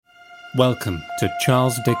Welcome to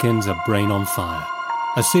Charles Dickens' A Brain on Fire,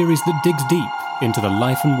 a series that digs deep into the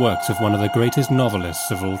life and works of one of the greatest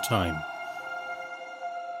novelists of all time.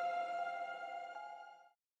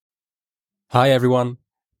 Hi everyone.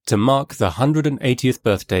 To mark the 180th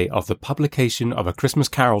birthday of the publication of A Christmas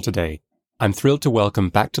Carol today, I'm thrilled to welcome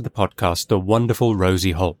back to the podcast the wonderful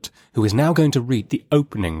Rosie Holt, who is now going to read the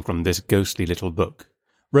opening from this ghostly little book.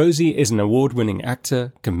 Rosie is an award-winning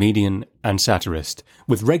actor, comedian, and satirist,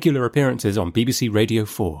 with regular appearances on BBC Radio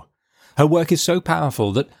 4. Her work is so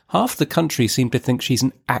powerful that half the country seem to think she's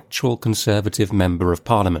an actual Conservative Member of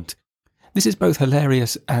Parliament. This is both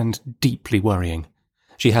hilarious and deeply worrying.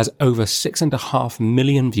 She has over 6.5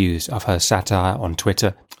 million views of her satire on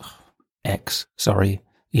Twitter. X, sorry.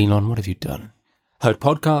 Elon, what have you done? Her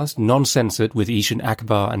podcast, Non-Censored, with Ishan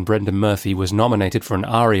Akbar and Brendan Murphy, was nominated for an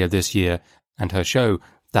ARIA this year, and her show,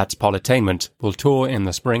 That's Politainment, will tour in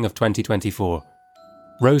the spring of 2024.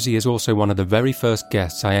 Rosie is also one of the very first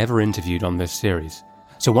guests I ever interviewed on this series.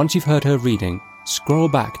 So once you've heard her reading, scroll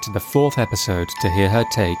back to the 4th episode to hear her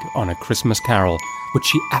take on A Christmas Carol, which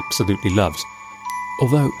she absolutely loves.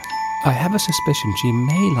 Although, I have a suspicion she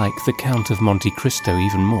may like The Count of Monte Cristo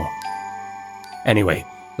even more. Anyway,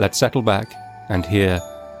 let's settle back and hear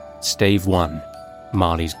Stave 1,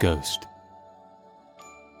 Marley's Ghost.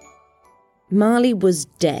 Marley was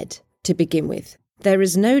dead, to begin with. There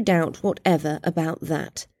is no doubt whatever about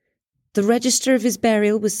that. The register of his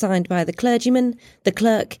burial was signed by the clergyman, the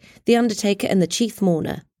clerk, the undertaker and the chief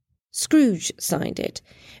mourner. Scrooge signed it,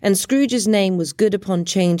 and Scrooge's name was good upon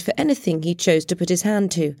change for anything he chose to put his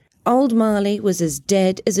hand to. Old Marley was as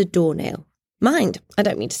dead as a doornail. Mind, I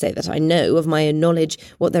don't mean to say that I know of my own knowledge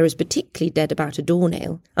what there is particularly dead about a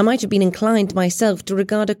doornail. I might have been inclined myself to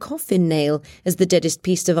regard a coffin nail as the deadest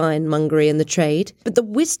piece of ironmongery in the trade, but the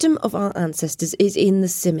wisdom of our ancestors is in the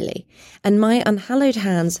simile, and my unhallowed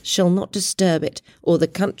hands shall not disturb it, or the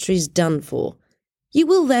country's done for. You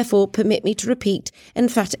will therefore permit me to repeat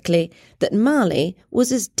emphatically that Marley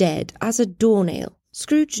was as dead as a doornail.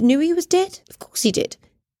 Scrooge knew he was dead? Of course he did.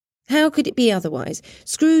 How could it be otherwise?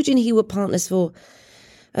 Scrooge and he were partners for,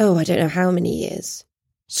 I don't know how many years.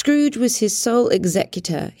 Scrooge was his sole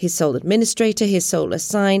executor, his sole administrator, his sole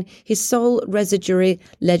assign, his sole residuary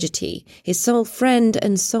legatee, his sole friend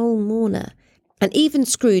and sole mourner. And even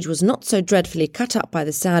Scrooge was not so dreadfully cut up by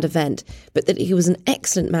the sad event, but that he was an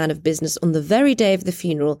excellent man of business on the very day of the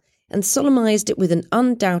funeral, and solemnized it with an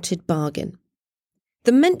undoubted bargain.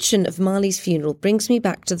 The mention of Marley's funeral brings me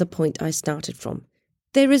back to the point I started from.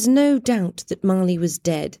 There is no doubt that Marley was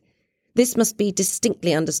dead. This must be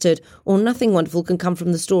distinctly understood, or nothing wonderful can come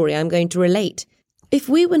from the story I am going to relate. If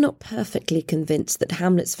we were not perfectly convinced that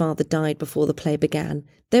Hamlet's father died before the play began,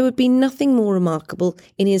 there would be nothing more remarkable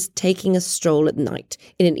in his taking a stroll at night,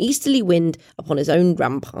 in an easterly wind, upon his own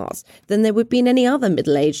ramparts, than there would be in any other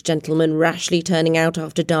middle-aged gentleman rashly turning out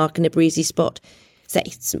after dark in a breezy spot, say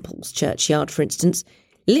St. Paul's churchyard, for instance,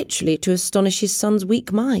 literally to astonish his son's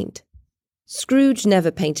weak mind. Scrooge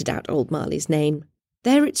never painted out old Marley's name.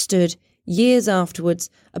 There it stood, years afterwards,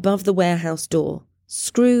 above the warehouse door,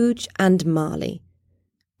 Scrooge and Marley.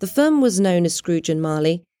 The firm was known as Scrooge and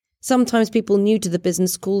Marley. Sometimes people new to the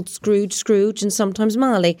business called Scrooge, and sometimes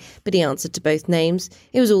Marley, but he answered to both names.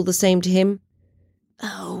 It was all the same to him.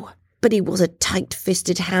 Oh, but he was a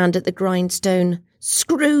tight-fisted hand at the grindstone.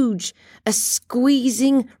 Scrooge, a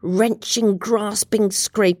squeezing, wrenching, grasping,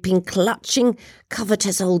 scraping, clutching,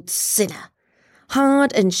 covetous old sinner.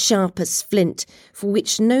 Hard and sharp as flint, for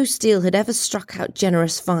which no steel had ever struck out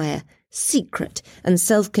generous fire, secret and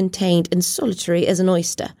self-contained and solitary as an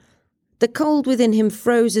oyster. The cold within him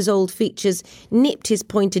froze his old features, nipped his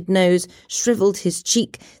pointed nose, shrivelled his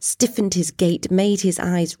cheek, stiffened his gait, made his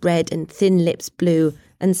eyes red and thin lips blue,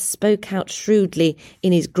 and spoke out shrewdly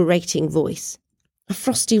in his grating voice. A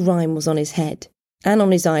frosty rime was on his head, and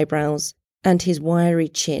on his eyebrows, and his wiry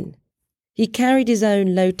chin. He carried his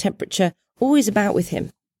own low temperature always about with him.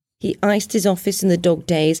 He iced his office in the dog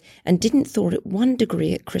days and didn't thaw it 1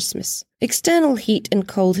 degree at Christmas. External heat and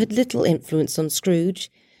cold had little influence on Scrooge.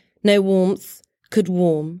 No warmth could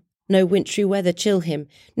warm, no wintry weather chill him.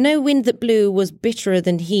 No wind that blew was bitterer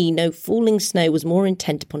than he, no falling snow was more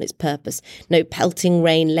intent upon its purpose, no pelting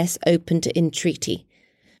rain less open to entreaty.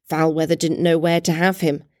 Foul weather didn't know where to have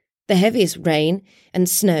him. The heaviest rain and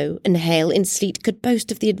snow and hail and sleet could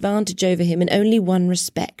boast of the advantage over him in only one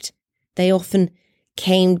respect. They often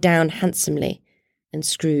came down handsomely, and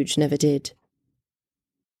Scrooge never did.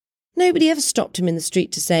 Nobody ever stopped him in the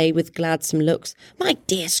street to say, with gladsome looks, "My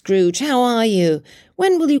dear Scrooge, how are you?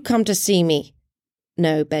 When will you come to see me?"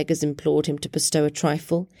 No beggars implored him to bestow a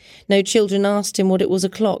trifle. No children asked him what it was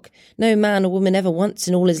o'clock. No man or woman ever once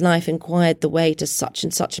in all his life inquired the way to such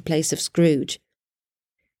and such a place of Scrooge.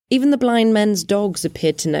 Even the blind men's dogs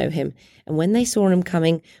appeared to know him, and when they saw him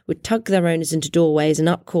coming, would tug their owners into doorways and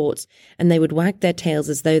up courts, and they would wag their tails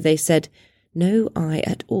as though they said, "No eye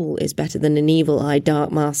at all is better than an evil eye,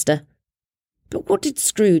 dark master." But what did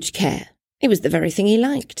Scrooge care? It was the very thing he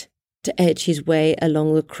liked, to edge his way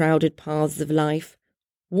along the crowded paths of life.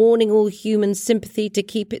 Warning all human sympathy to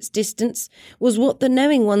keep its distance was what the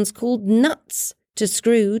knowing ones called nuts to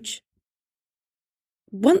Scrooge.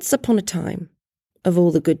 Once upon a time, of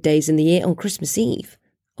all the good days in the year, on Christmas Eve,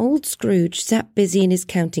 old Scrooge sat busy in his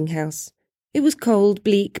counting-house. It was cold,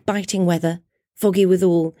 bleak, biting weather, foggy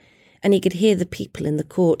withal, and he could hear the people in the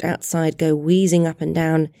court outside go wheezing up and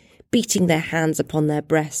down, beating their hands upon their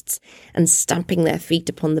breasts and stamping their feet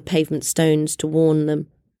upon the pavement stones to warn them.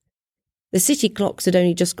 The city clocks had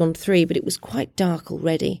only just gone 3, but it was quite dark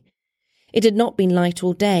already. It had not been light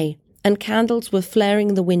all day, and candles were flaring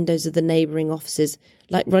in the windows of the neighbouring offices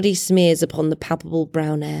like ruddy smears upon the palpable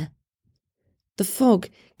brown air. The fog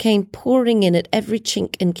came pouring in at every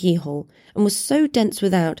chink and keyhole, and was so dense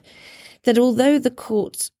without that although the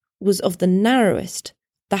court was of the narrowest,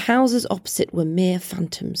 the houses opposite were mere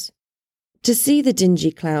phantoms. To see the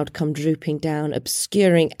dingy cloud come drooping down,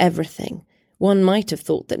 obscuring everything, one might have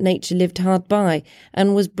thought that nature lived hard by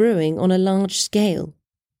and was brewing on a large scale.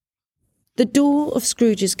 The door of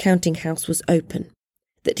Scrooge's counting-house was open,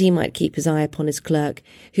 that he might keep his eye upon his clerk,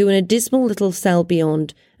 who in a dismal little cell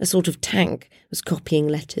beyond, a sort of tank, was copying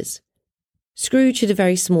letters. Scrooge had a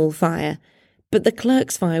very small fire, but the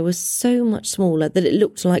clerk's fire was so much smaller that it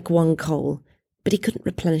looked like one coal. But he couldn't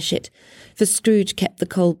replenish it, for Scrooge kept the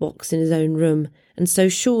coal box in his own room, and so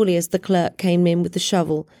surely as the clerk came in with the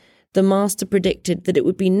shovel, the master predicted that it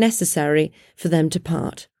would be necessary for them to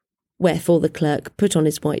part. Wherefore the clerk put on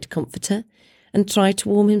his white comforter and tried to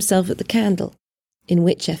warm himself at the candle, in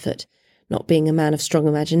which effort, not being a man of strong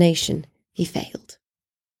imagination, he failed.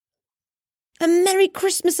 "A Merry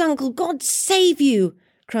Christmas, Uncle! God save you!"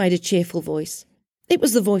 cried a cheerful voice. It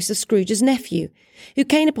was the voice of Scrooge's nephew, who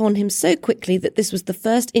came upon him so quickly that this was the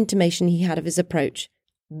first intimation he had of his approach.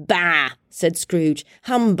 "Bah!" said Scrooge.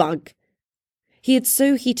 "Humbug!" He had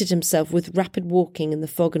so heated himself with rapid walking in the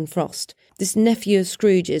fog and frost, this nephew of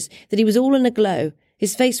Scrooge's, that he was all in a glow.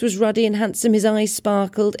 His face was ruddy and handsome, his eyes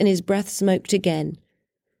sparkled, and his breath smoked again.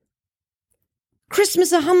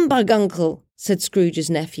 "Christmas a humbug, Uncle," said Scrooge's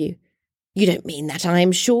nephew. "You don't mean that, I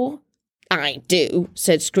am sure." "I do,"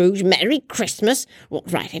 said Scrooge. "Merry Christmas!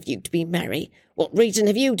 What right have you to be merry? What reason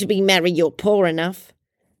have you to be merry? You're poor enough."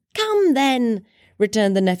 "Come, then,"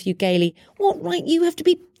 returned the nephew gaily. "What right you have to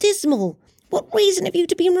be dismal? What reason have you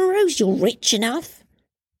to be morose? You're rich enough."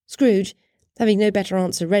 Scrooge, having no better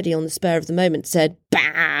answer ready on the spur of the moment, said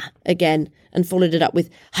 "Bah!" again, and followed it up with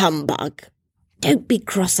 "Humbug." "Don't be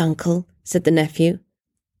cross, Uncle," said the nephew.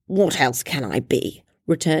 "What else can I be?"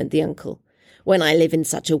 returned the uncle, "when I live in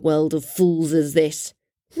such a world of fools as this?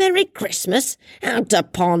 Merry Christmas? Out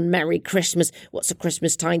upon Merry Christmas! What's a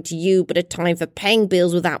Christmas time to you but a time for paying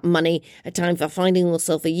bills without money, a time for finding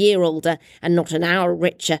yourself a year older and not an hour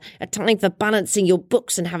richer, a time for balancing your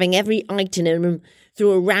books and having every item in them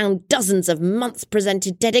through around dozens of months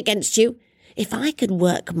presented dead against you? If I could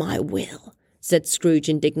work my will," said Scrooge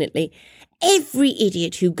indignantly, "every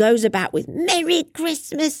idiot who goes about with Merry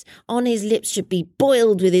Christmas on his lips should be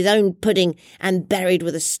boiled with his own pudding and buried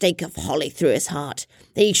with a stake of holly through his heart.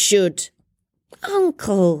 He should."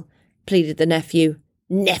 "Uncle," pleaded the nephew.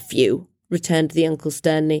 "Nephew," returned the uncle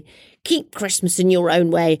sternly, "keep Christmas in your own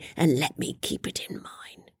way and let me keep it in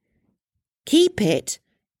mine." "Keep it?"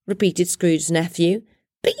 repeated Scrooge's nephew.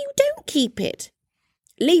 "But you don't keep it."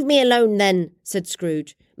 "Leave me alone then," said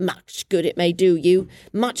Scrooge. "Much good it may do you,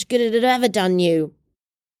 much good it had ever done you."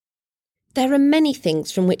 "There are many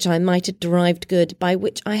things from which I might have derived good, by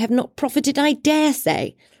which I have not profited, I dare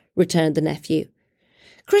say," returned the nephew.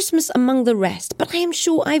 "Christmas among the rest, but I am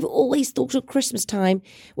sure I've always thought of Christmas time,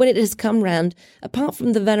 when it has come round, apart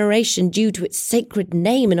from the veneration due to its sacred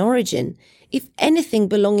name and origin, if anything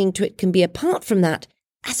belonging to it can be apart from that,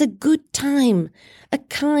 as a good time, a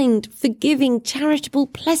kind, forgiving, charitable,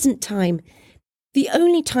 pleasant time, the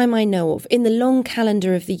only time I know of in the long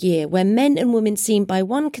calendar of the year where men and women seem by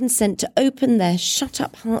one consent to open their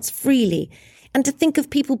shut-up hearts freely and to think of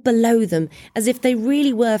people below them as if they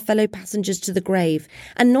really were fellow passengers to the grave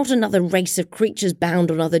and not another race of creatures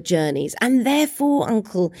bound on other journeys. And therefore,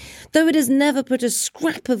 Uncle, though it has never put a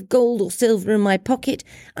scrap of gold or silver in my pocket,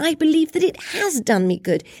 I believe that it has done me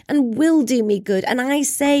good and will do me good, and I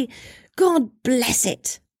say, God bless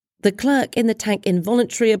it." The clerk in the tank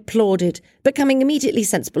involuntarily applauded. Becoming immediately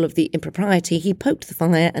sensible of the impropriety, he poked the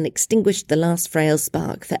fire and extinguished the last frail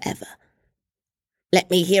spark for ever.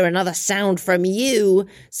 "Let me hear another sound from you,"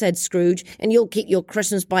 said Scrooge, "and you'll keep your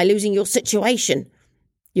Christmas by losing your situation.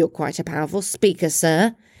 You're quite a powerful speaker,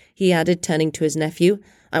 sir," he added, turning to his nephew.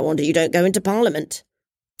 "I wonder you don't go into Parliament."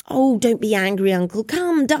 "Oh, don't be angry, Uncle.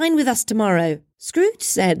 Come, dine with us tomorrow." Scrooge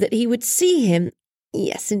said that he would see him.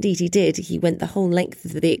 Yes, indeed he did. He went the whole length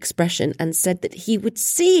of the expression and said that he would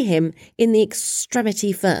see him in the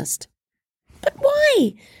extremity first. "But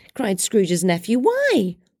why?" cried Scrooge's nephew.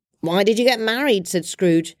 "Why?" "Why did you get married?" said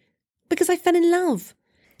Scrooge. "Because I fell in love."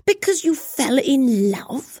 "Because you fell in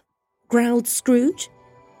love?" growled Scrooge,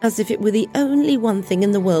 as if it were the only one thing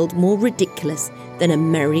in the world more ridiculous than a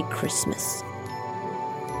Merry Christmas.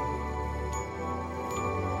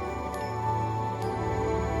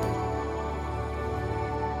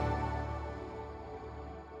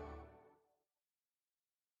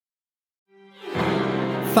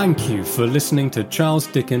 Thank you for listening to Charles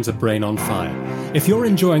Dickens' A Brain on Fire. If you're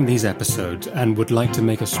enjoying these episodes and would like to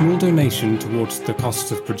make a small donation towards the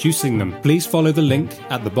costs of producing them, please follow the link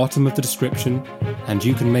at the bottom of the description and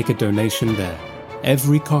you can make a donation there.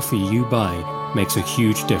 Every coffee you buy makes a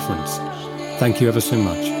huge difference. Thank you ever so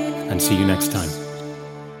much and see you next time.